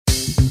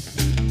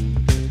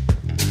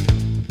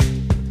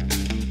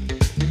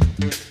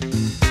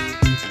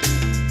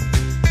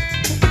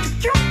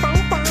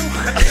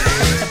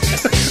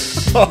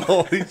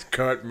Oh, he's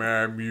cut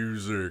my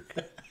music.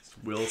 It's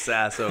Will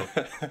Sasso.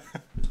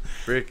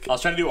 Frick. I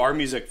was trying to do our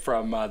music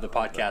from the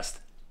podcast.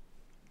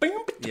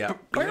 Yeah. It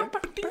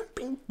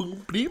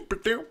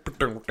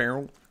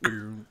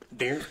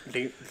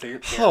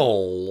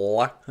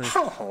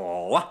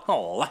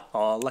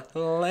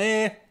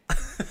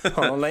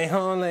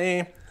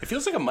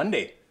feels like a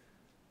Monday,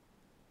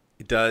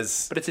 It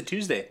does. but it's a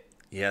Tuesday.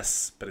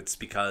 Yes, but it's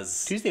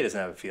because Tuesday doesn't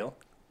have a feel.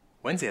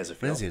 Wednesday has a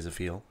feel. Wednesday has a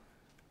feel.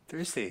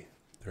 Thursday.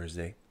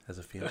 Thursday has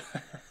a feel.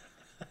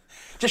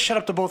 Just shut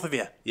up to both of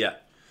you. Yeah.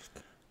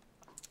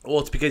 Well,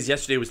 it's because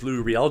yesterday was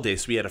Louis Riel Day,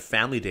 so we had a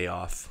family day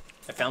off.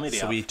 A family day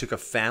So off. we took a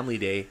family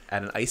day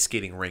at an ice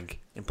skating rink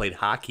and played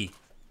hockey.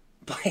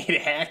 Played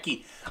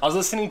hacky. I was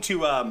listening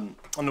to, on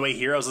the way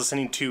here, I was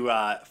listening to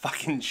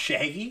fucking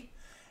Shaggy.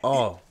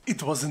 Oh.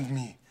 It wasn't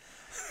me.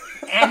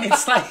 And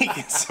it's like,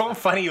 it's so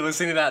funny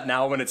listening to that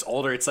now when it's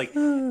older. It's like,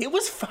 it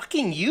was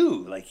fucking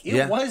you. Like,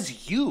 it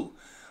was you.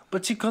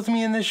 But you caught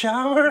me in the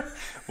shower?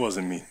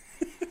 Wasn't me.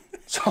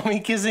 Saw me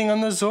kissing on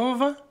the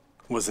sofa?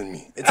 Wasn't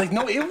me. It's like,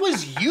 no, it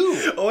was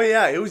you. Oh,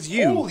 yeah, it was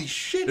you. Holy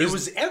shit, it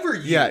was ever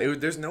you. Yeah,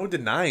 there's no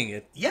denying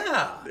it.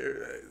 Yeah.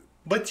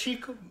 But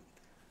she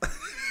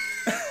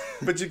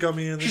But you got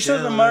me in the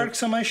saw the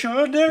marks on my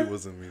shoulder? It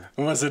wasn't me.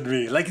 Wasn't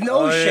me. Like,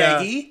 no,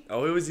 Shaggy.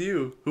 Oh, it was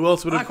you. Who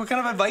else would have... Fuck, what kind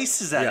of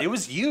advice is that? Yeah. It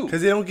was you.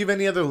 Because they don't give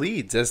any other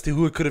leads as to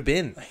who it could have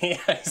been. Yeah,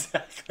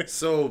 exactly.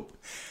 So,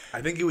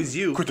 I think it was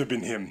you. Could have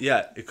been him.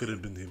 Yeah, it could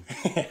have been him.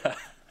 Yeah.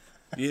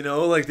 You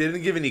know, like, they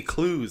didn't give any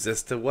clues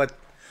as to what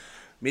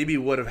maybe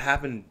would have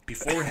happened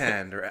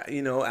beforehand or,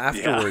 you know,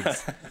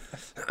 afterwards.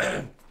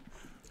 Yeah.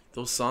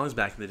 Those songs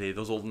back in the day,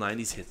 those old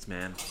 90s hits,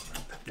 man.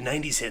 The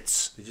 90s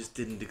hits. They just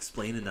didn't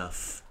explain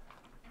enough.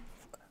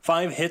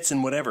 5 hits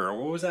and whatever.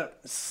 What was that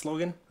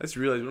slogan? I just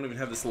realized we don't even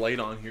have this light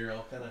on here.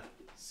 I'll kind of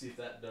see if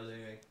that does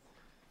anything.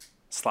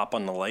 Slap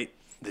on the light.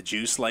 The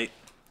juice light.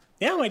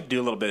 Yeah, I might do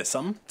a little bit of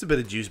something. It's a bit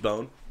of juice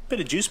bone. Bit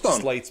of juice bone.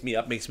 Just lights me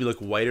up, makes me look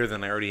whiter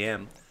than I already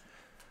am.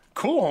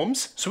 Cool,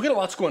 Holmes. So we got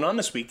lots going on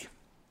this week.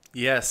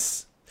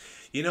 Yes.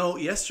 You know,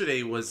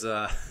 yesterday was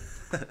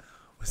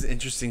was an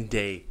interesting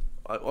day.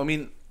 I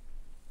mean,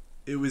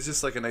 it was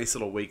just like a nice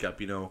little wake up,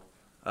 you know.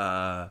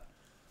 The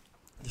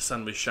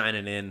sun was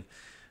shining in.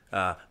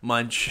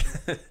 Munch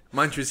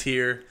was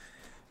here.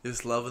 He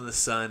was loving the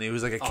sun. He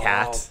was like a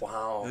cat. Oh,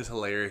 wow. It was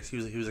hilarious. He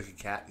was like a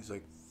cat. He was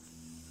like,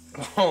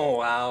 oh,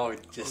 wow. I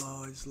just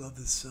love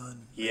the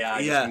sun.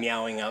 Yeah, just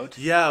meowing out.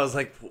 Yeah, I was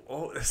like,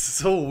 oh, it's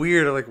so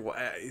weird. I'm like,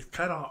 it's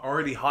kind of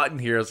already hot in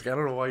here. I was like, I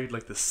don't know why you'd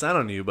like the sun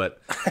on you, but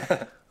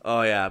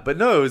oh yeah. But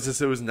no,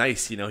 it was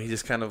nice. You know, he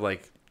just kind of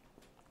like,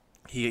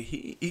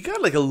 he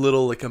got like a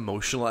little like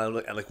emotional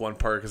at like one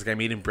part because like, I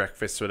made him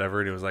breakfast or whatever,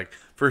 and it was like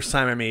first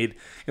time I made,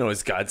 you know,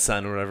 his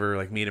godson or whatever,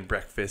 like made him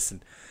breakfast,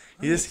 and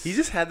he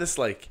just had this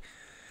like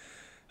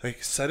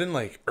sudden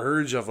like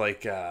urge of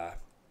like or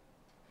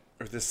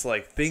this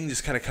like thing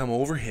just kind of come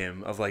over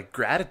him of like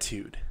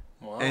gratitude.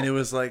 Wow. And it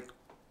was like,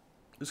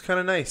 it was kind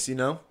of nice, you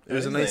know. It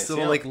was a nice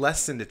little like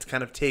lesson to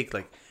kind of take,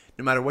 like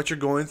no matter what you're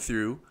going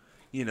through,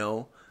 you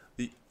know,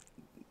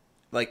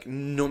 like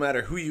no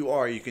matter who you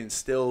are, you can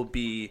still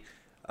be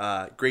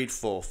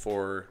grateful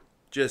for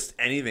just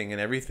anything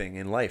and everything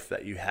in life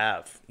that you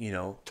have, you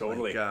know.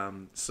 Totally. Like,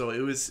 so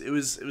it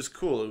was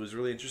cool. It was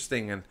really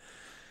interesting, and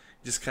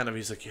just kind of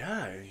he's like,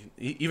 yeah.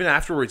 Even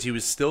afterwards, he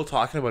was still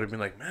talking about it, being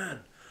like,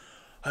 man,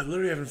 I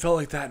literally haven't felt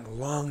like that in a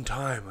long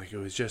time. Like I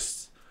was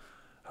just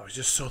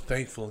so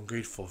thankful and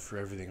grateful for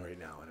everything right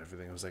now and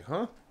everything. I was like,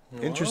 huh?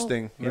 Well,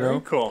 interesting. You very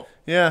know? Cool.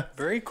 Yeah.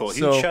 Very cool.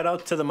 So, Huge shout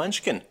out to the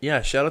Munchkin.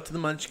 Yeah, shout out to the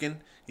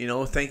Munchkin. You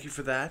know, thank you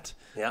for that.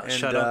 Yeah, and,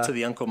 shout out to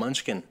the Uncle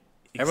Munchkin.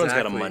 Everyone's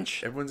got a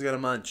munch. Everyone's got a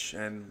munch,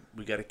 and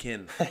we got a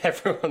kin.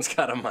 Everyone's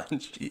got a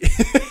munch.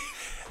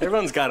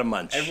 Everyone's got a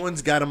munch.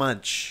 Everyone's got a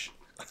munch.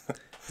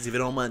 Because if you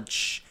don't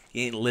munch,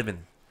 you ain't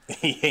living.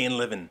 You ain't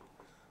living.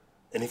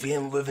 And if you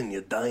ain't living,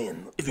 you're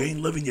dying. If you ain't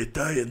living, you're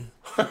dying.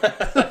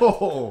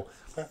 Oh.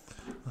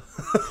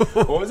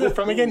 What was it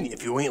from again?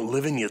 If you ain't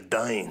living, you're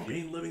dying. If you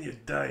ain't living, you're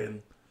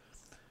dying.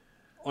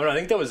 Oh, no, I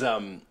think that was,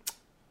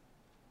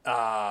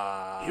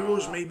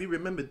 Heroes may be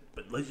remembered,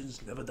 but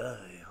legends never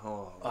die.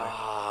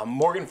 Oh,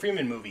 Morgan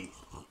Freeman movie.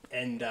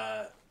 And,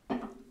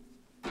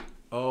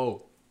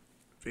 oh.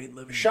 If you ain't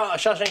living...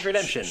 Shawshank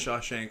Redemption.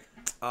 Shawshank.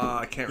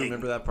 I can't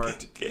remember that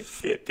part.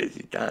 Get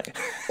busy dying.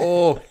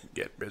 Oh,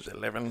 get busy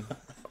living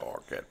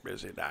or get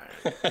busy dying.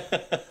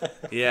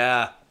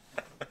 Yeah.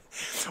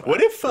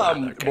 What if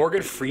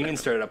Morgan Freeman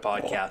started a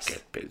podcast?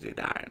 Get busy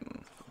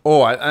dying.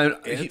 Oh,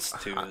 it's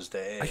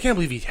Tuesday. I can't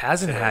believe he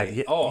hasn't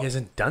he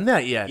hasn't done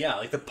that yet. Yeah,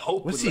 like the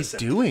Pope. What's he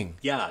doing?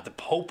 Yeah, the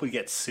Pope would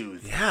get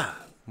soothed. Yeah,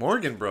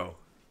 Morgan, bro.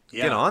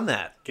 Yeah. Get on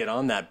that. Get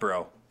on that,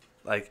 bro.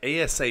 Like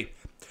ASA.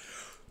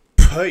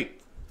 Hey,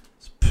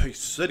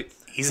 City.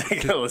 He's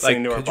like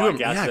listening to our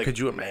podcast. Could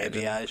you imagine?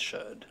 Maybe I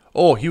should.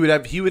 Oh, he would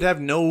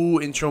have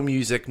no intro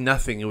music,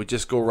 nothing. It would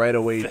just go right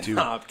away to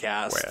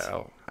NOBcast.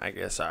 Well, I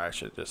guess I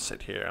should just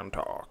sit here and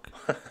talk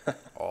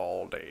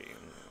all day,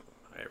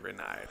 every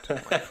night.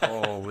 Like,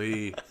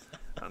 holy,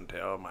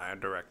 until my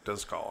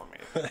directors call me.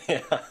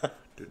 Yeah.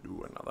 to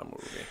do another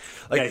movie.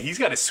 Yeah, he's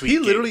got a sweet He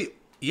gig. literally,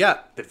 yeah.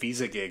 The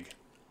Visa gig.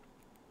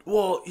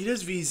 Well, he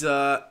does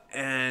Visa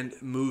and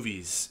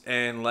movies,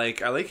 and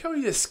like I like how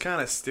he just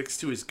kind of sticks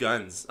to his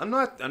guns. I'm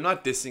not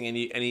dissing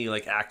any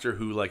like actor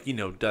who like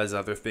does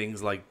other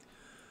things like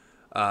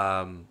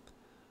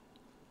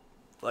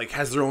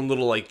has their own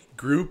little like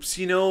groups,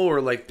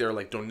 or like their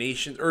like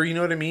donations, or you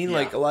know what I mean. Yeah.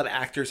 Like a lot of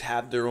actors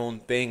have their own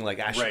thing, like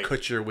Ashton Right.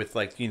 Kutcher with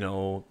like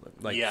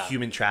Yeah.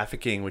 human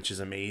trafficking, which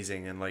is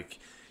amazing, and like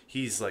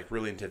he's like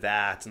really into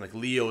that, and like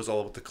Leo is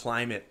all about the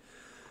climate.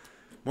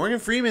 Morgan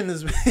Freeman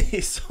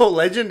he's so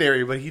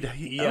legendary, but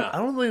he I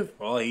don't really.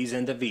 Well, he's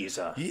into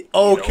Visa.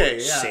 Okay,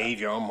 yeah.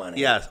 Save your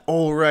money. Yes.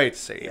 Oh, right.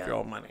 Save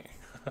your money.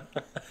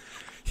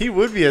 He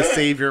would be a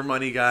save your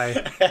money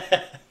guy.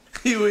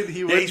 He would.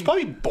 Yeah, he's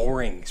probably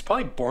boring. He's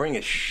probably boring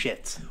as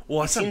shit.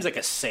 Well, he seems like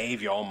a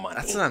save your money.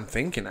 That's what I'm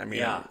thinking. I mean,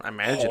 Yeah. I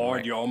imagine.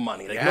 Hoard Like, your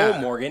money. Like, Yeah. no,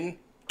 Morgan,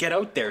 get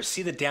out there,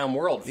 see the damn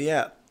world.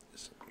 yeah.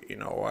 You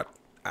know what?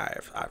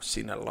 I've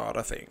seen a lot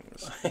of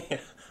things.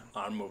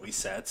 On movie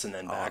sets and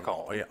then back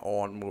home. Yeah,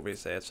 on movie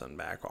sets and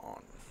back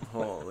on.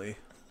 Holy.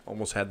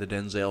 Almost had the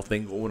Denzel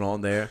thing going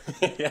on there.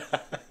 Yeah.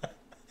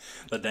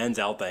 The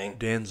Denzel thing.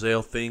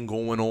 Denzel thing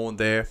going on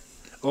there.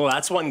 Oh,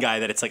 that's one guy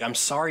that it's like, I'm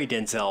sorry,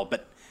 Denzel,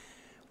 but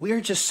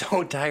we're just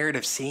so tired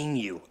of seeing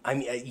you. I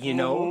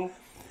mean,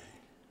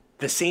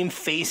 the same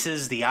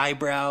faces, the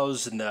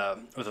eyebrows, and the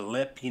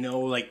lip,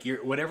 like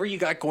whatever you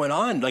got going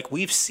on. Like,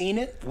 we've seen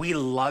it. We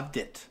loved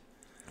it.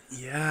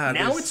 Yeah.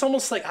 Now it's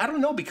almost like, I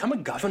don't know, become a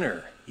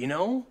governor,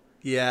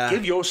 Yeah.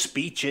 Give your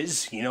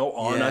speeches,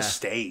 on Yeah. a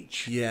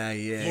stage. Yeah,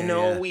 yeah.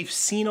 yeah. We've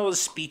seen all the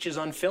speeches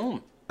on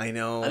film. I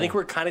know. I think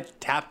we're kind of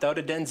tapped out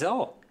of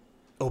Denzel.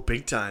 Oh,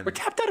 big time. We're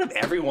tapped out of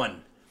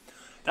everyone.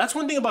 That's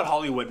one thing about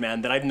Hollywood,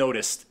 man, that I've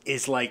noticed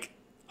is like,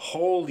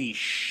 holy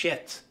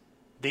shit,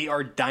 they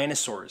are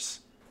dinosaurs.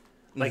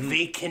 Like,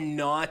 they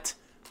cannot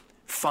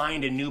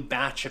find a new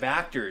batch of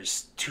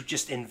actors to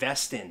just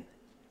invest in.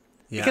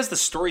 Yeah. Because the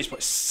stories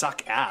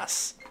suck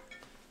ass.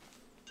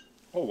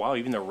 Oh, wow,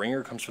 even the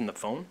ringer comes from the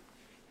phone?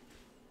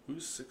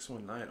 Who's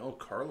 619? Oh,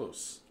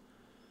 Carlos.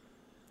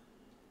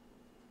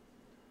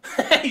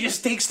 He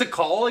just takes the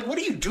call? Like, what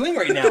are you doing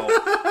right now?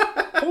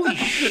 Holy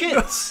shit.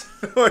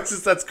 Oh, it's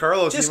just that's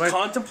Carlos. Just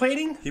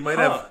contemplating? He might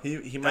have.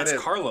 He might That's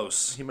have.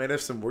 Carlos. He might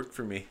have some work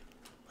for me.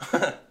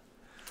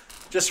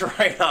 Just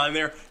right on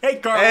there. Hey,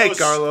 Carlos. Hey,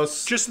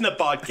 Carlos. Just in the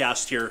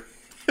podcast here.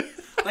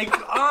 Like,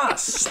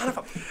 son of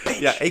a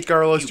bitch. Yeah. Hey,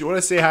 Carlos. Do you want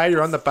to say hi?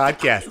 You're on the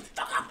podcast.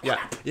 Yeah.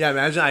 Yeah.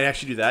 Imagine I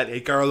actually do that.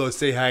 Hey, Carlos.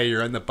 Say hi.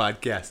 You're on the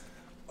podcast.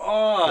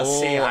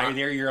 Say hi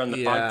there. You're on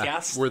the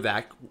podcast. We're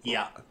that.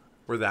 Yeah.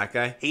 We're that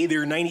guy. Hey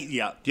there, 90.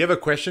 Yeah. Do you have a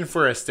question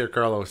for us there,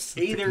 Carlos?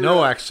 Hey there.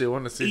 No, actually, I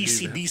want to say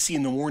ACDC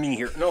in the morning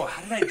here. No,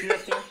 how did I do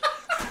that there?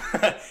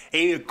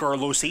 Hey,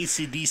 Carlos.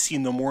 ACDC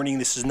in the morning.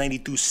 This is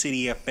 92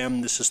 Citi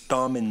FM. This is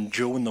Tom and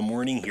Joe in the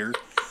morning here,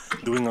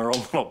 doing our own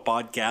little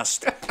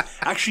podcast.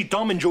 Actually,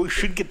 Tom and Joe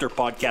should get their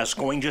podcast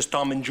going. Just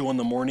Tom and Joe in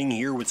the morning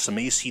here with some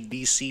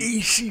ACDC.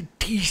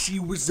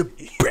 ACDC was the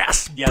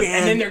best Yeah,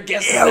 and then they're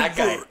guessing that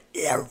guy.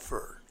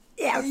 Ever.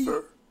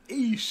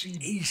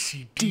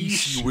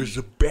 ACDC was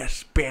the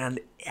best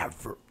band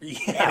ever.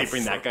 Yeah, they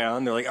bring that guy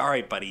on. They're like, all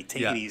right, buddy,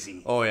 take it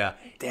easy. Oh, yeah.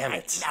 Damn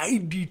it.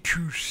 92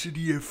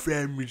 Citi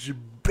FM is the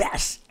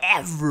best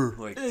ever.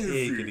 Like,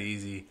 take it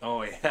easy.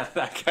 Oh, yeah,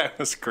 that guy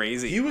was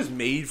crazy. He was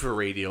made for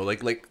radio.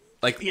 Like,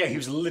 Yeah, he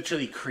was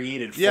literally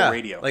created for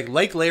radio.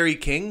 Like Larry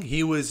King,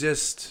 he was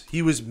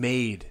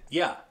made.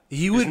 Yeah.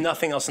 There's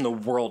nothing else in the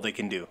world they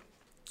can do.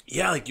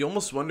 Yeah, like you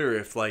almost wonder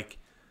if like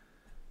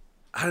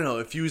I don't know,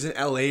 if he was in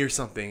LA or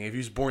something, if he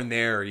was born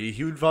there,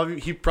 he'd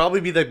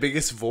probably be the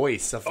biggest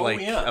voice of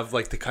of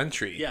like the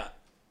country. Yeah.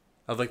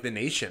 Of like the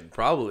nation,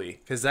 probably.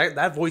 Because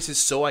that voice is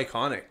so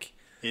iconic.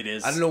 It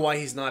is. I don't know why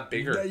he's not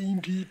bigger.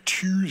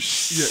 92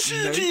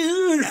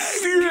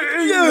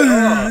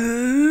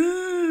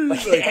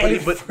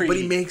 But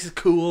he makes it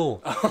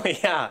cool. Oh,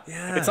 yeah.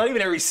 It's not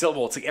even every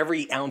syllable. It's like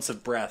every ounce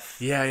of breath.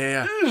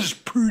 Yeah. It's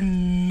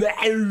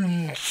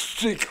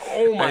pronounced.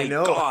 Oh, my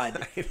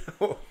God. I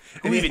know.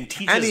 Who even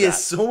teaches that? And he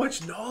has so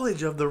much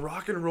knowledge of the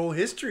rock and roll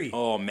history.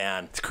 Oh,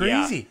 man. It's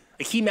crazy. Yeah.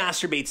 Like, he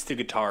masturbates to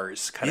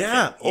guitars kind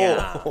of thing.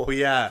 Yeah. Oh,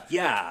 yeah.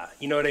 Yeah.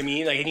 You know what I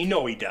mean? Like, and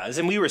he does.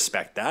 And we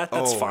respect that.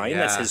 That's fine.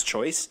 That's his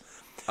choice.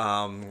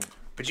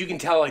 But you can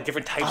tell, like,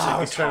 different types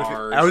of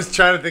guitars. I was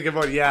trying to think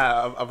about,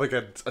 of like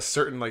a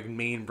certain, like,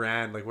 main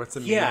brand. Like, what's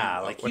the name?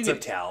 Yeah, like, you can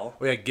tell.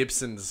 Oh, yeah,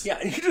 Gibson's. Yeah,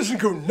 and he doesn't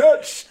go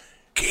nuts.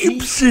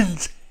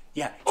 Gibson's.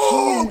 Yeah.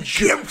 Oh,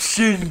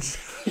 Gibson's.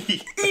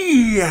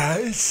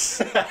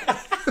 Yes.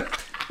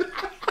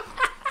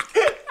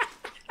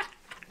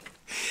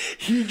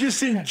 He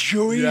just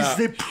enjoys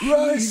the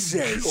process.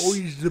 He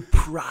enjoys the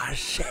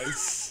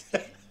process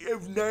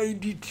of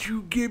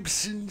 92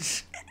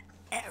 Gibson's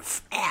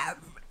FM.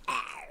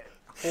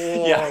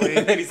 Yeah,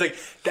 and then he's like,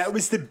 that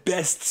was the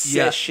best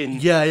session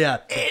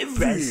ever.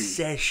 Best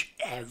sesh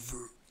ever.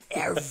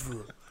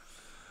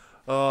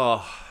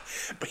 Oh,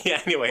 But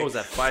yeah, anyway. what was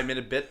that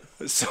 5-minute bit?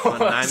 So On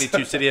 92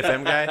 Citi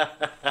FM guy.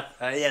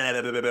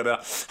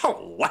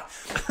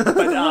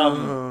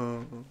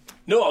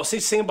 No, I was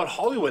saying about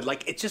Hollywood.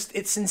 Like,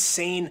 it's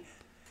insane.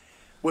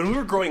 When we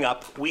were growing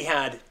up, we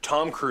had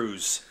Tom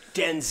Cruise,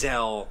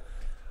 Denzel.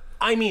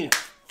 I mean,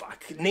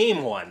 fuck,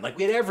 name one. Like,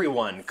 we had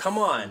everyone. Come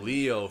on.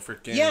 Leo,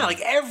 freaking. Yeah,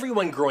 like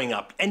everyone growing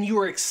up, and you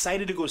were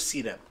excited to go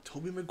see them.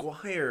 Tobey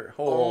Maguire.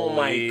 Oh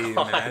my Holy,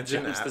 God,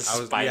 Imagine. James the I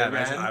was,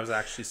 Spider-Man. I was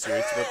actually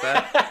serious about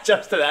that.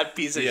 Just to that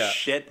piece of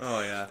shit.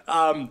 Oh, yeah.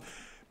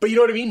 But you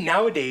know what I mean?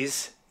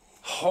 Nowadays,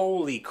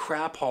 holy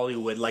crap,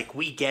 Hollywood. Like,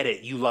 we get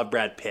it. You love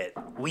Brad Pitt.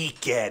 We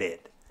get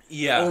it.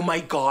 Yeah. Oh my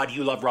God,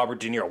 you love Robert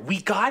De Niro.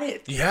 We got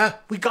it. Yeah.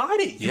 We got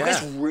it. You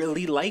guys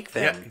really like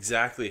them. Yeah,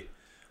 exactly.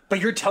 But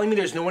you're telling me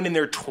there's no one in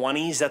their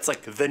 20s that's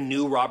like the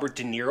new Robert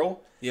De Niro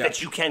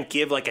that you can't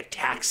give like a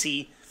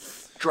Taxi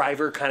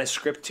driver kind of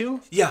script to?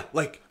 Yeah,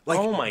 like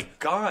oh my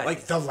God.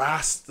 Like the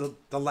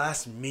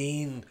last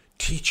main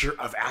teacher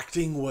of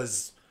acting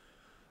was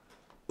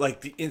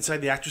like the Inside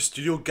the Actor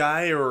Studio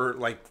guy, or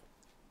like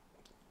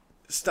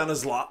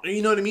Stanislavski.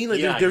 You know what I mean? Like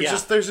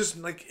there's just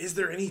like, is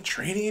there any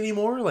training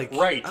anymore? Like,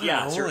 right, I don't yeah.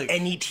 know, Is there like,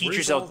 any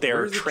teachers out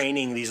there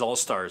training these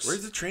all-stars?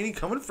 Where's the training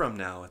coming from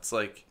now? It's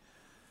like,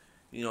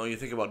 you know, you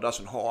think about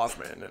Dustin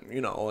Hoffman and,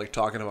 you know, like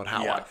talking about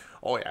how like,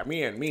 oh yeah,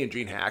 me and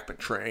Gene Hackman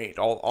trained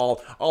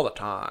all the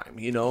time,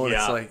 you know, and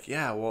it's like,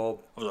 yeah,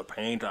 well, I was a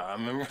painter, I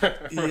remember. Yeah, I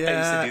used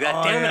to do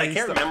that. Damn it, I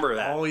can't remember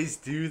that. Always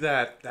do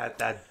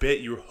that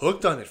bit. You were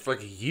hooked on it for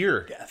like a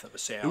year. Death of a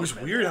salesman. It was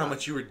weird how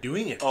much you were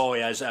doing it. Oh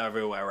yeah, it's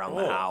everywhere around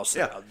the house.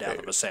 Yeah, Death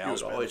of a salesman.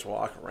 You would always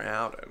walk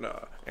around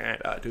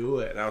and do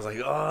it, and I was like,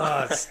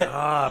 oh,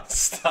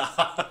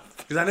 stop.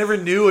 Because I never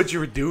knew what you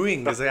were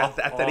doing. Because like,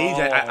 at that age,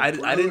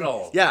 I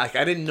didn't. Yeah, like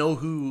I didn't know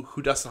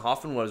who Dustin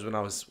Hoffman was when I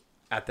was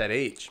at that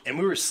age. And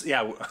we were,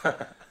 I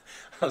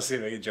was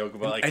gonna make a joke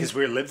about like, because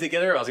we lived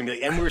together. I was gonna be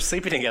like, and we were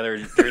sleeping together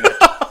during that.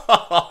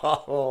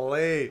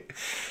 Holy.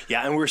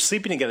 Yeah, and we were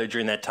sleeping together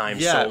during that time.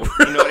 Yeah. So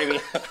you know what I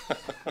mean.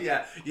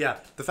 Yeah.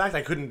 The fact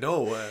I couldn't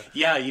know.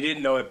 Yeah, you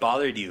didn't know it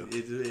bothered you.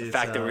 The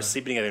fact that we were it's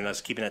sleeping together and I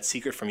was keeping that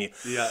secret from you.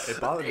 Yeah, it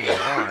bothered me a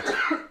lot.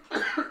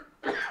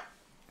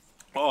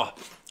 Oh,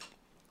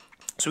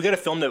 so we got to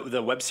film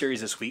the web series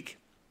this week.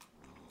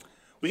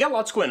 We got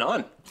lots going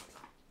on.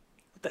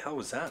 What the hell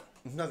was that?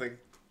 Nothing.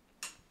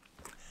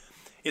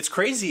 It's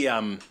crazy.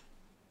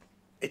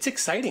 It's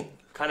exciting,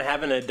 kind of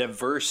having a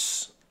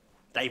diverse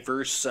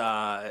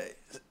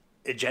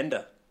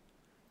agenda.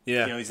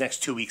 Yeah. You know, these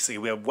next 2 weeks, like,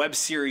 we have web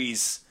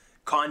series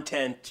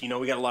content. You know,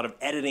 we got a lot of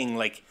editing.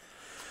 Like,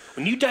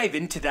 when you dive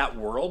into that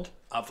world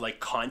of like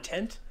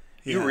content,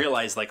 you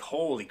realize like,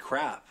 holy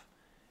crap.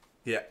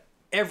 Yeah.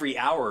 Every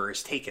hour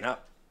is taken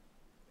up.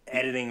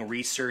 Editing,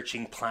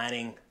 researching,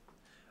 planning.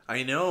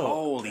 I know.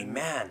 Holy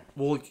man.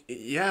 Well,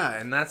 yeah,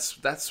 and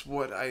that's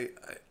what I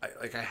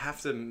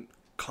have to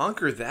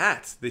conquer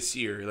that this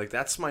year. Like,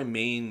 that's my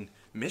main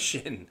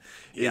mission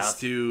is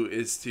to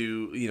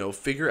you know,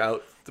 figure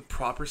out the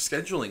proper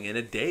scheduling in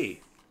a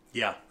day.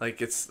 Yeah.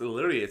 Like, it's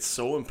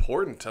so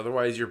important.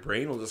 Otherwise, your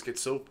brain will just get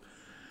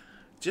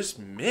just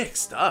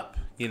mixed up,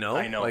 you know?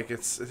 I know. Like,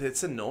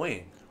 it's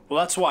annoying. Well,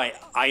 that's why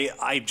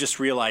I just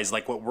realized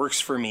like what works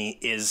for me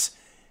is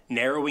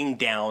narrowing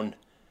down,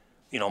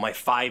 you know, my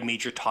 5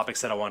 major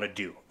topics that I want to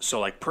do. So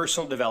like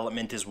personal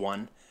development is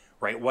one,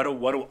 right? What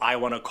do I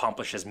want to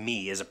accomplish as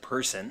me, as a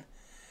person?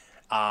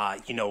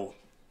 You know,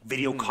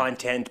 video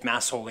content,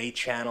 Mass Whole 8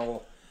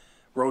 channel,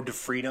 Road to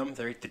Freedom,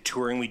 the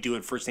touring we do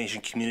at First Nation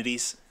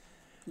communities.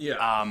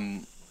 Yeah.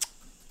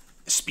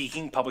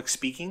 Public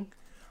speaking,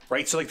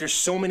 right? So like there's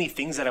so many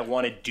things that I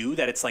want to do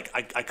that it's like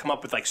I come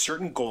up with like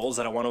certain goals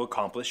that I want to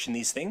accomplish in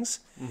these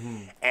things.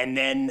 Mm-hmm. And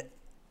then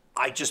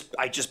I just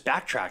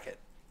backtrack it.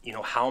 You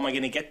know, how am I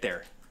going to get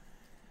there?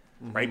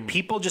 Mm-hmm. Right?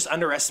 People just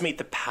underestimate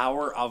the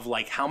power of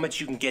like how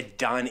much you can get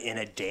done in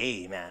a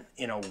day, man,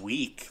 in a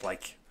week.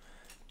 Like,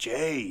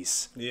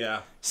 jeez.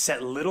 Yeah.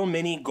 Set little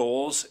mini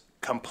goals,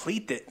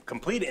 complete it,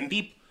 and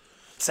be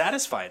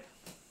satisfied.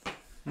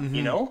 Mm-hmm.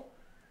 You know?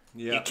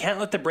 Yeah. You can't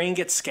let the brain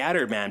get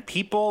scattered, man.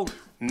 People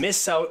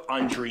miss out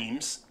on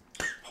dreams.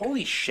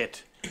 Holy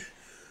shit.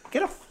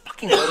 Get a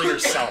fucking hold of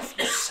yourself,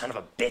 you son of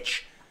a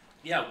bitch.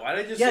 Yeah, why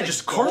did I just Yeah,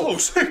 just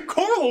Carlos.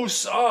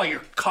 Carlos. Oh,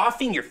 you're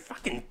coughing. You're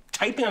fucking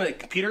typing on the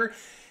computer.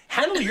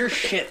 Handle your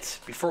shit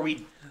before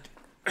we...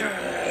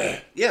 Yeah,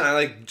 and I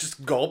like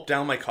just gulp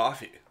down my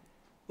coffee.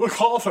 What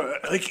coffee?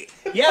 Like,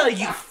 yeah,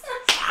 you...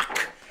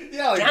 Fuck.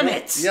 Yeah, like, damn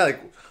it. Yeah,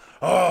 like...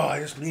 Oh, I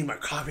just need my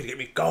coffee to get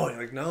me going.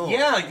 Like, no.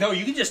 Yeah, like, no,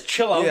 you can just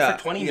chill out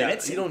for 20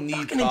 minutes. You don't need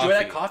fucking coffee. enjoy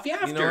that coffee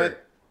after. You know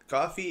what?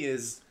 Coffee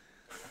is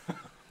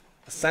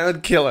a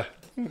silent killer.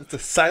 It's a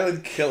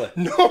silent killer.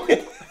 No,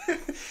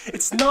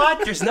 it's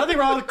not. There's nothing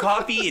wrong with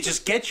coffee. It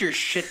just gets your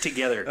shit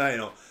together. I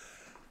know.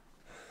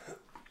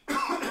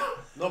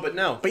 No, but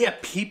no. But yeah,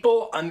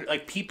 people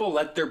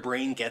let their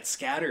brain get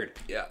scattered.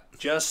 Yeah.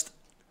 Just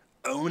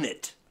own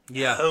it.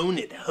 Yeah. Hone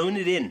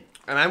it in.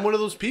 And I'm one of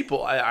those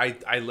people.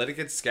 I let it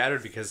get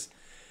scattered because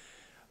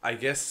I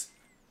guess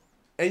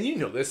And you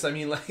know this. I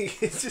mean,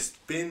 like, it's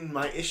just been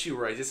my issue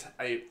where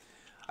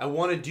I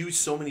want to do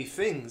so many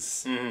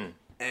things. Mm-hmm.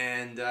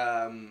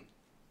 And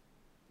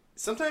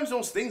sometimes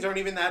those things aren't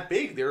even that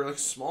big. They're like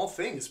small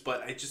things,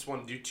 but I just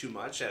want to do too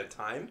much at a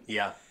time.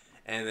 Yeah.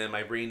 And then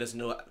my brain doesn't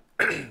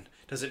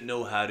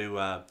know how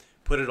to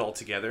put it all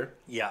together.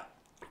 Yeah.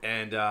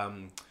 And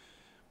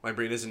my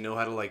brain doesn't know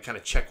how to like kind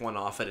of check one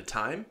off at a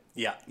time.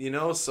 Yeah. You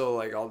know, so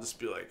like I'll just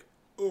be like,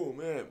 oh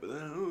man, but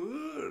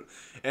then,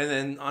 and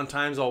then on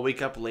times I'll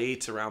wake up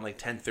late around like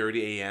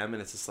 10:30 a.m.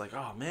 and it's just like,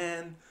 oh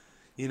man,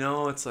 you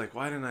know, it's like,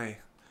 why didn't I?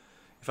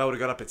 If I would have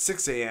got up at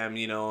 6 a.m.,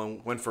 you know,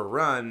 and went for a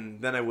run,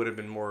 then I would have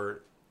been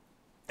more.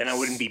 Then I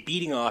wouldn't be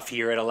beating off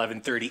here at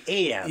 11:30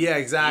 a.m. Yeah,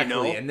 exactly.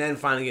 You know? And then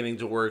finally getting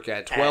to work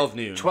at 12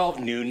 noon. 12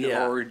 noon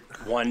or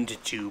 1 to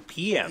 2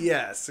 p.m.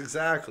 Yes,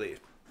 exactly.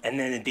 And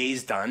then the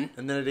day's done.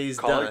 And then the day's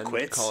Call done. it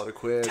quits. Call it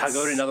quits. Tug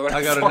out another one.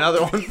 Tug out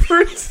another one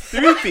for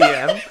 3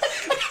 p.m.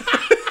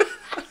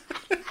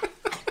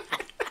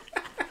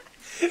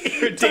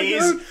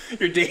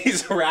 Your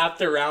days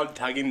wrapped around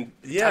tugging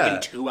 2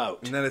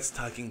 out. And then it's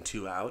tugging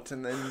 2 out,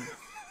 and then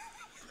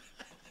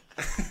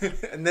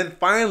and then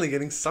finally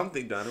getting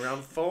something done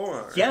around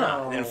 4.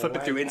 Yeah, and then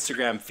flipping through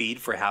Instagram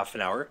feed for half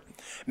an hour.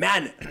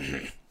 Man,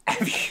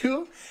 have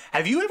you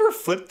ever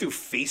flipped through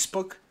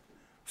Facebook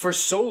for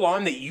so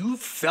long that you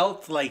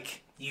felt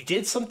like you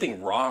did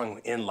something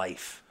wrong in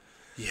life?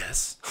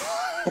 Yes.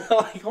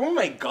 Like, oh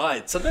my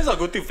God. Sometimes I'll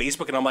go through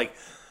Facebook and I'm like,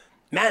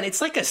 man,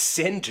 it's like a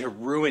sin to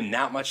ruin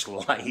that much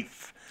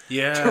life.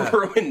 Yeah. To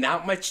ruin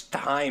that much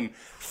time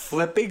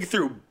flipping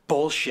through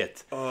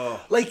bullshit.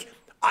 Oh. Like,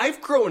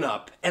 I've grown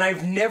up and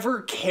I've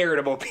never cared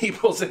about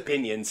people's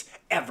opinions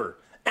ever.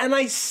 And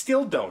I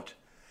still don't.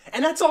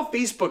 And that's all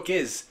Facebook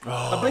is.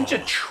 A bunch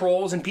of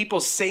trolls and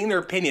people saying their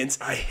opinions.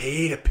 I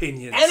hate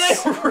opinions. And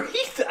I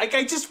read, like,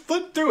 I just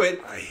flipped through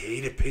it. I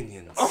hate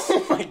opinions.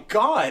 Oh my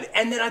God.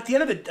 And then at the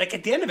end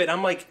of it,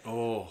 I'm like,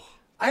 oh.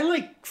 I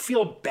like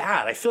feel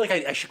bad. I feel like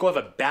I should go have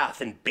a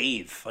bath and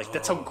bathe. Like,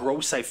 that's how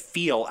gross I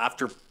feel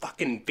after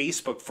fucking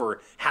Facebook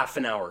for half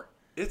an hour.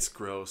 It's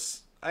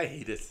gross. I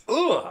hate it.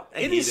 Ugh.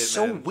 It is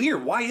so man.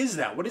 weird. Why is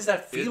that? What is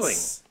that feeling?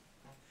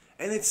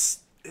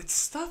 It's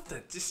stuff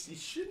that just you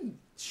shouldn't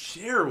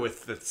share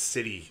with the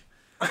city.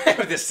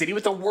 The city,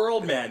 with the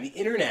world, man. The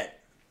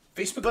internet.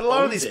 Facebook. But a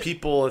lot of these owns it.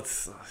 people,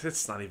 it's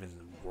not even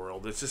the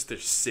world. It's just their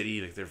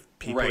city. Like, they're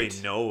people Right.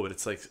 they know. But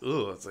it's like,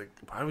 ugh. It's like,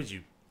 why would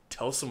you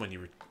tell someone you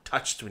were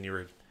touched when you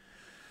were,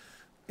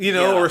 you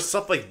know, Yeah. or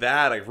stuff like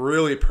that, like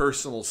really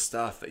personal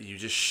stuff that you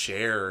just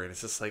share, and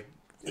it's just like,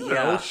 you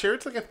know, share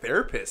it to like a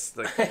therapist.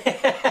 Like,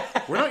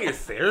 we're not your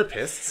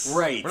therapists,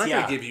 Right, We're not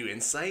yeah. gonna give you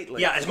insight.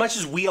 Like, Yeah, as much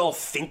as we all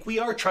think we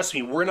are, trust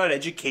me, we're not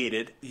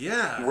educated.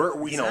 yeah, We're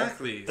you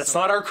exactly. know, that's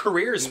not our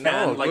careers,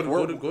 man. No, Like,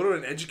 go to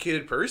an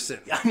educated person.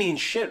 I mean,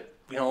 shit.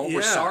 You know,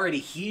 we're Yeah. sorry to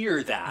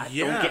hear that.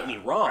 Yeah, Don't get me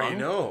wrong. I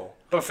know.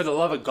 But for the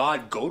love of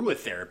God, go to a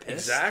therapist.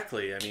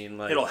 Exactly. I mean,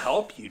 like, It'll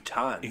help you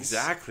tons.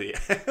 Exactly.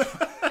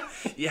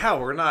 Yeah,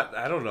 we're not.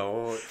 I don't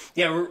know.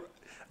 Yeah,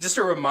 just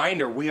a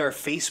reminder, we are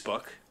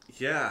Facebook.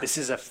 Yeah. This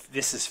is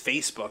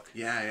Facebook.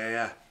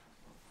 Yeah.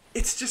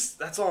 It's just,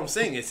 that's all I'm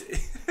saying. It's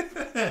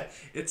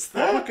it's the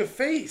book of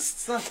face.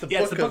 It's not the Yeah,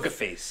 book it's the book of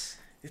face.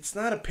 It's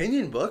not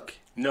opinion book.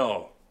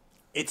 No,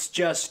 it's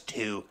just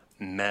too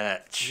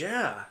much.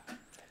 Yeah.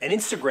 And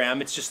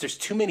Instagram, it's just, there's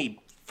too many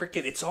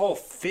freaking, it's all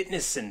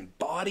fitness and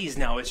bodies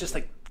now. It's just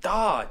like,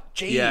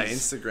 jeez. Yeah,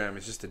 Instagram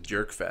is just a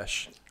jerk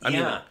fesh.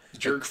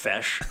 Jerk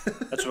fesh.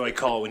 That's what I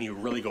call it when you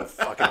really go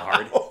fucking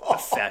hard. A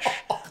fesh.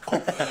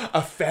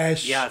 A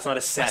fesh. Yeah, it's not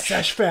a sesh.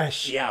 Sesh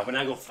fesh. Yeah, when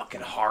I go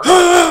fucking hard,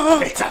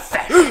 it's a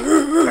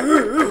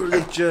fesh.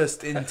 It's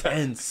just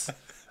intense.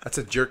 That's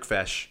a jerk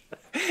fesh.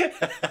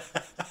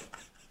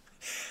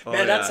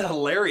 Man, that's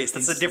hilarious.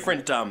 That's a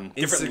different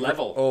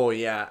level Oh,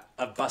 yeah.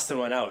 of busting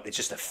one out. It's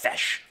just a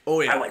fesh. Oh,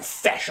 yeah. I went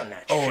fesh on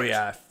that shit. Oh,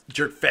 yeah.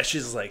 Jerk fesh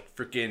is like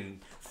freaking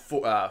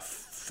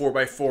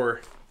 4x4,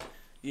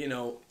 you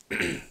know,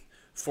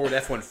 Ford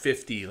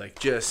F-150, like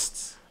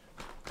just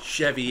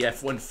Chevy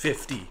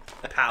F-150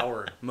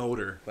 power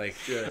motor. Like,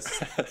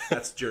 just,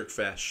 that's jerk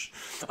fesh.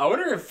 I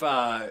wonder if,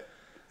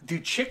 do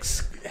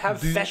chicks have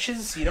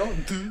feshes, you know?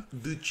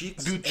 Do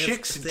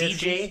chicks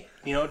DJ?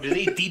 You know, do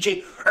they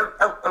DJ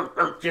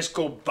just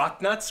go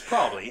buck nuts?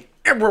 Probably.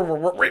 Do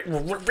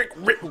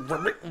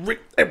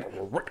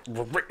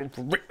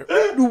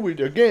it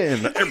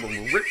again.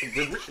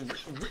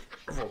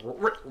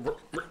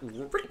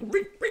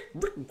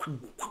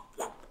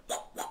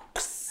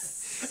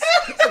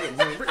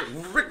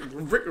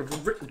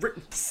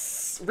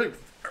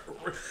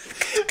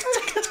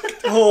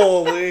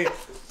 Holy.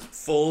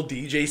 Full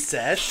DJ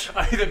sesh.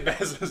 The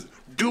best was,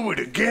 do it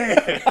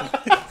again.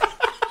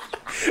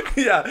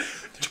 Yeah.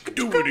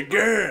 Do it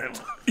again.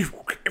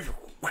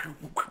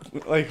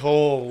 Like,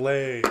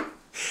 holy.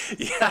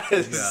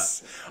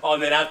 Yes. Yeah. Oh,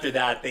 and then after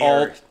that, they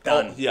are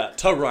done. Yeah,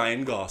 to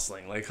Ryan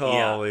Gosling. Like,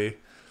 holy. Yeah.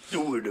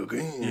 Do it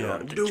again.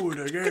 Yeah, do it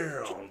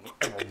again.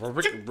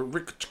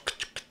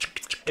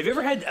 Have you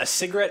ever had a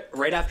cigarette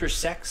right after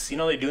sex? You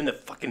know, they do in the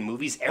fucking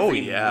movies.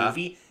 Every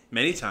movie.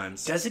 Many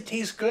times. Does it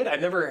taste good?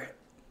 I've never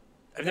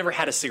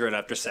had a cigarette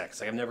after sex.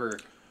 Like it's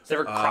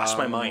never crossed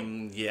my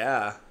mind.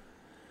 Yeah.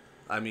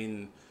 I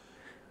mean,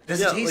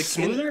 Does it taste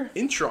smoother?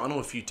 In Toronto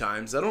a few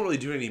times. I don't really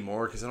do it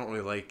anymore because I don't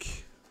really like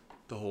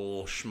the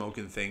whole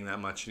smoking thing that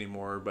much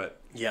anymore. But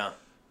yeah.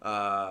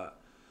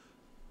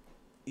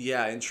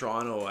 Yeah, in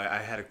Toronto, I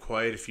had it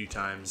quite a few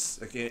times.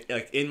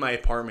 Like in my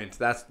apartment,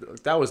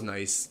 that was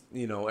nice,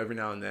 every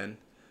now and then.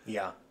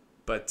 Yeah.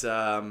 But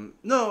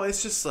no,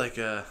 it's just like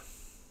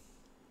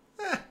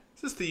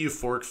it's just the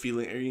euphoric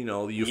feeling,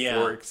 or the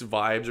euphoric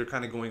vibes are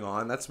kind of going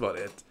on. That's about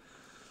it.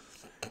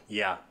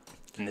 Yeah,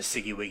 and the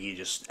Siggy Wiggy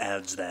just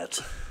adds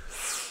the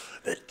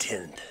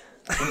tint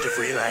of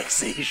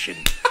relaxation.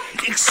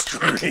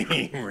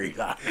 Extreme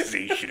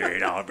relaxation right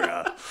now,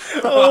 bro.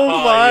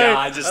 Oh my!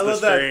 Yeah, just the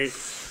straight.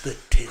 The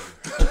tint.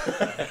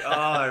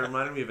 Oh, it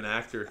reminded me of an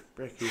actor.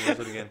 Rick, who was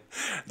it again?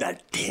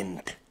 That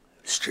tint.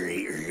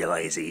 Straight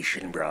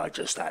realization, bro.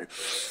 Just that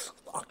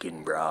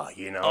fucking, bro.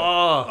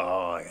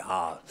 Oh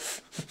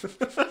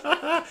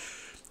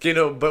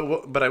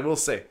yeah. But I will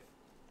say,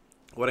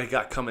 what I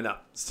got coming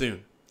up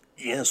soon.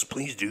 Yes,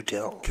 please do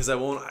tell. Because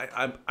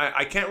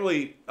I can't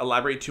really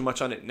elaborate too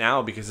much on it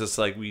now because it's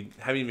like we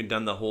haven't even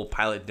done the whole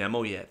pilot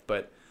demo yet.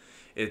 But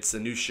it's a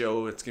new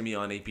show. It's gonna be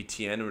on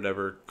APTN or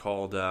whatever,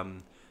 called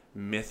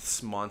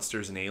Myths,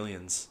 Monsters, and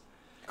Aliens.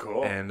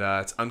 Cool. And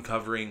it's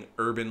uncovering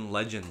urban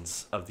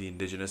legends of the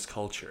indigenous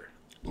culture.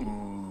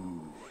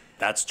 Ooh,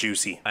 that's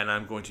juicy. And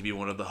I'm going to be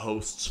one of the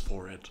hosts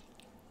for it.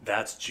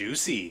 That's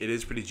juicy. It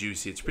is pretty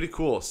juicy. It's pretty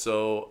cool.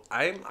 So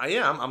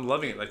I'm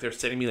loving it. Like they're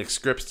sending me like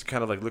scripts to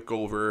kind of like look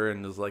over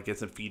and just like get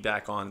some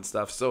feedback on and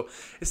stuff. So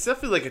it's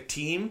definitely like a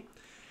team.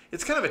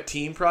 It's kind of a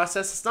team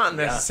process. It's not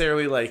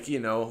necessarily like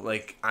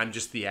like I'm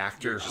just the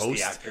actor host.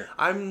 The actor.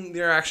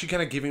 They're actually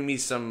kind of giving me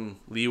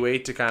some leeway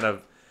to kind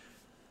of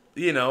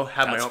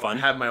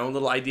have my own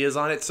little ideas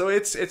on it. So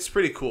it's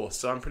pretty cool.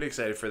 So I'm pretty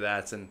excited for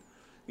that. And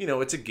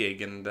it's a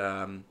gig and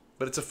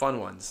but it's a fun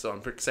one. So I'm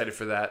pretty excited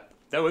for that.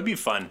 That would be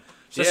fun.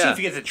 Especially if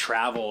you get to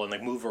travel and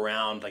like move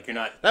around, like you're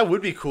not. That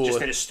would be cool. Just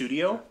in a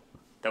studio.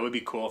 That would be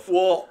cool.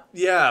 Well,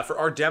 yeah, for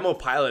our demo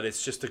pilot,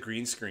 it's just a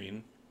green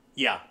screen.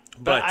 Yeah,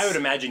 but I would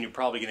imagine you're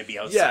probably going to be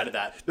outside of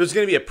that. There's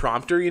going to be a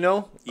prompter, kind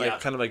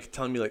of like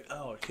telling me like,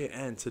 oh, okay,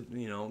 and so,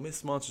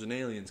 Myths, Monsters, and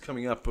Aliens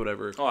coming up,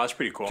 whatever. Oh, that's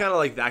pretty cool. Kind of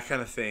like that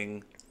kind of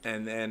thing.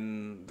 And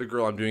then the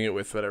girl I'm doing it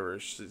with, whatever,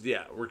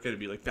 we're going to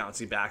be like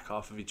bouncing back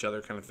off of each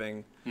other kind of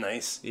thing.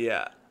 Nice.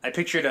 Yeah. I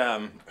pictured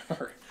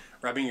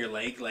rubbing your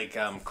leg like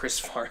Chris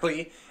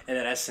Farley in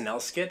that SNL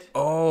skit.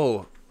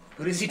 Oh.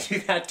 Who does he do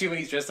that to when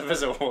he's dressed up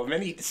as a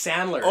woman?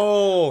 Sandler.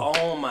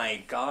 Oh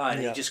My God.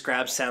 Yeah. He just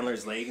grabs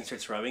Sandler's leg and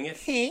starts rubbing it.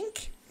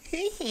 Hank.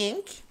 Hey,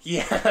 Hank.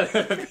 Yeah.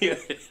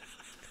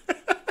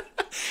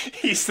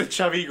 He's the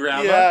chubby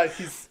grandma. Yeah.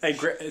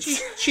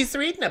 She's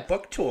reading a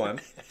book to him.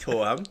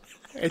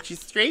 And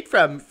she's straight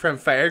from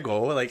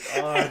Fargo. Like,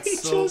 he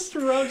just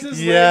rubs his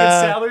leg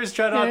and Sandler's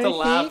trying not to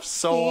laugh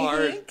so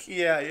hard.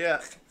 Yeah.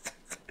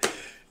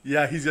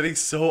 Yeah, he's getting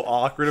so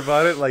awkward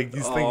about it. Like,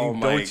 he's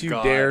thinking, don't you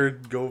dare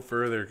go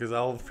further, because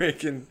I'll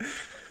freaking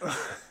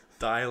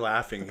die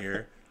laughing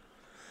here.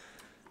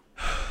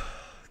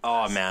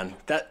 Oh, man.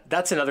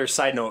 That's another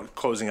side note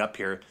closing up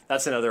here.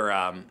 That's another...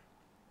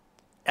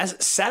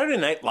 as Saturday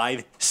Night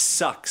Live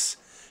sucks.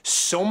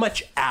 So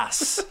much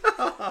ass.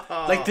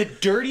 Like, the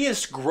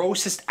dirtiest,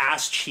 grossest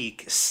ass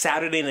cheek,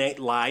 Saturday Night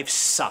Live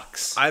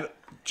sucks.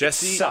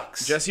 Jesse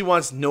sucks. Jesse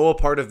wants no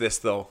part of this,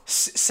 though.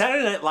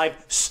 Saturday Night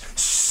Live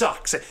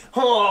sucks.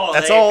 Oh,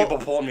 that's all. People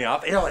pulling me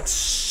up. It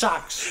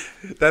sucks.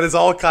 That is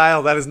all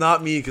Kyle. That is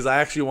not me, because I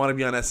actually want to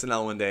be on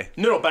SNL one day.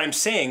 No, but I'm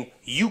saying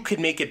you could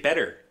make it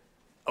better.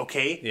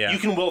 Okay? Yeah. You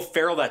can Will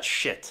Ferrell that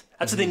shit.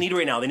 That's what they need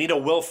right now. They need a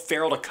Will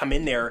Ferrell to come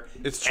in there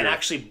and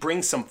actually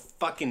bring some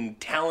fucking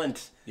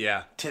talent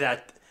to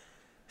that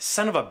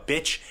son of a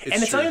bitch.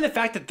 It's not even the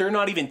fact that they're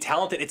not even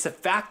talented. It's the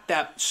fact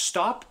that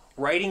stop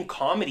writing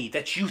comedy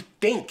that you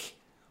think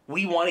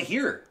we want to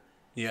hear.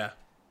 Yeah.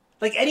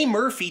 Like Eddie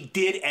Murphy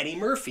did Eddie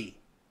Murphy.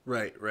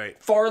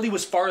 Right. Farley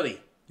was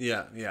Farley.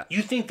 Yeah.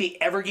 You think they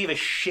ever gave a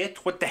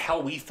shit what the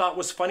hell we thought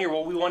was funny or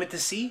what we wanted to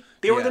see?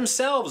 They were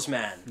themselves,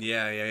 man.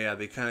 Yeah.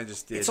 They kind of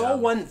just did. It's all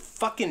one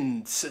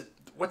fucking...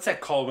 What's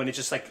that called when it's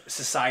just like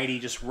society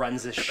just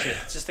runs this shit?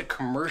 It's just a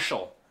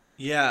commercial.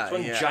 Yeah. It's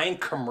one giant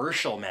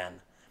commercial,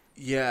 man.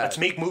 Yeah. Let's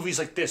make movies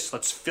like this.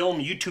 Let's film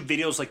YouTube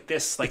videos like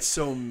this. Like, it's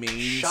so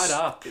mainstream. Shut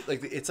up.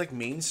 It's like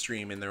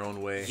mainstream in their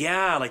own way.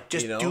 Yeah, like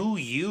just do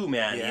you,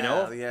 man.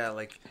 Yeah,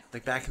 like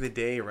back in the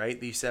day, right?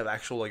 They used to have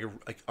actual like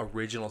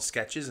original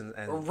sketches and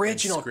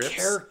original and scripts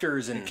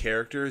characters and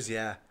characters.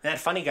 Yeah. That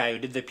funny guy who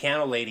did the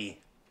piano lady.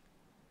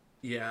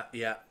 Yeah.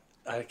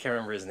 I can't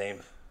remember his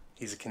name.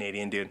 He's a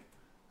Canadian dude.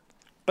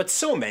 But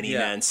so many,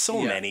 man.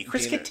 So many.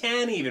 Chris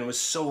Kattan even was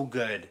so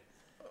good.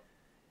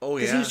 Oh,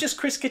 yeah. Because he was just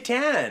Chris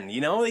Kattan,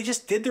 They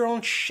just did their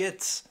own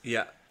shits.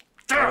 Yeah.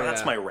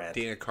 That's my rant.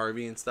 Dana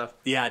Carvey and stuff.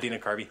 Yeah, Dana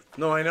Carvey.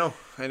 No, I know.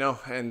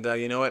 And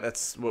you know what?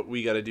 That's what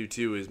we got to do,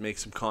 too, is make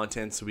some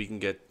content so we can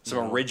get...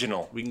 Some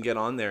original. We can get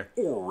on there.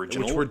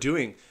 Original. Which we're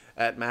doing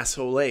at Mass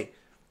Olay.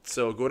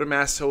 So go to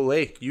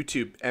Massholeh,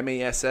 YouTube,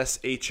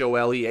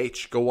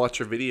 MASSHOLEH. Go watch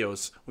our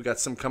videos. We got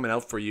some coming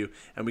out for you,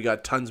 and we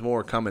got tons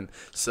more coming.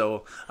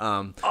 So,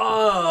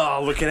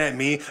 looking at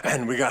me,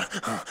 and we got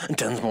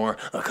tons more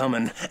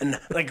coming. And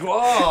like,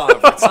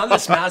 if it's on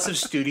this massive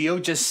studio,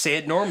 just say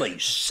it normally.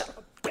 Son of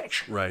a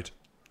bitch. right.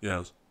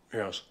 Yes.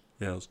 Yes.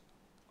 Yes.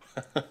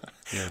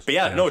 Yes. But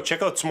yeah, no,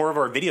 check out some more of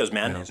our videos,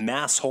 man. Yes.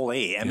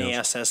 Massholeh,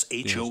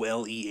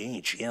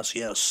 MASSHOLEH. Yes,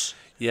 yes.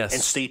 Yes.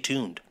 And stay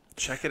tuned.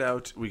 Check it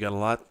out. We got a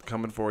lot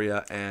coming for you,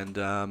 and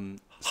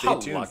stay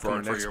tuned for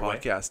our next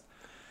podcast.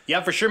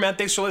 Yeah, for sure, man.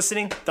 Thanks for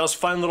listening. That was a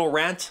fun little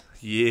rant.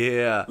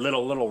 Yeah.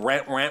 Little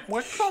rant.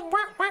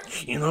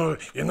 You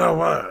know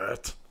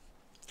what?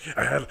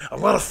 I had a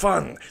lot of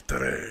fun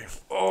today.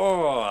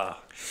 Oh,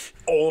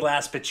 old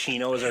ass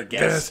Pacino is our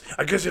guest.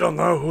 I guess you don't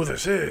know who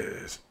this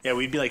is. Yeah,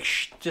 we'd be like,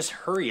 shh, just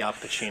hurry up,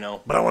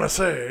 Pacino. But I want to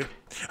say,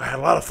 I had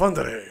a lot of fun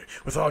today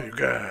with all you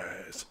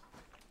guys.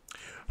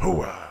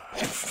 Hooah.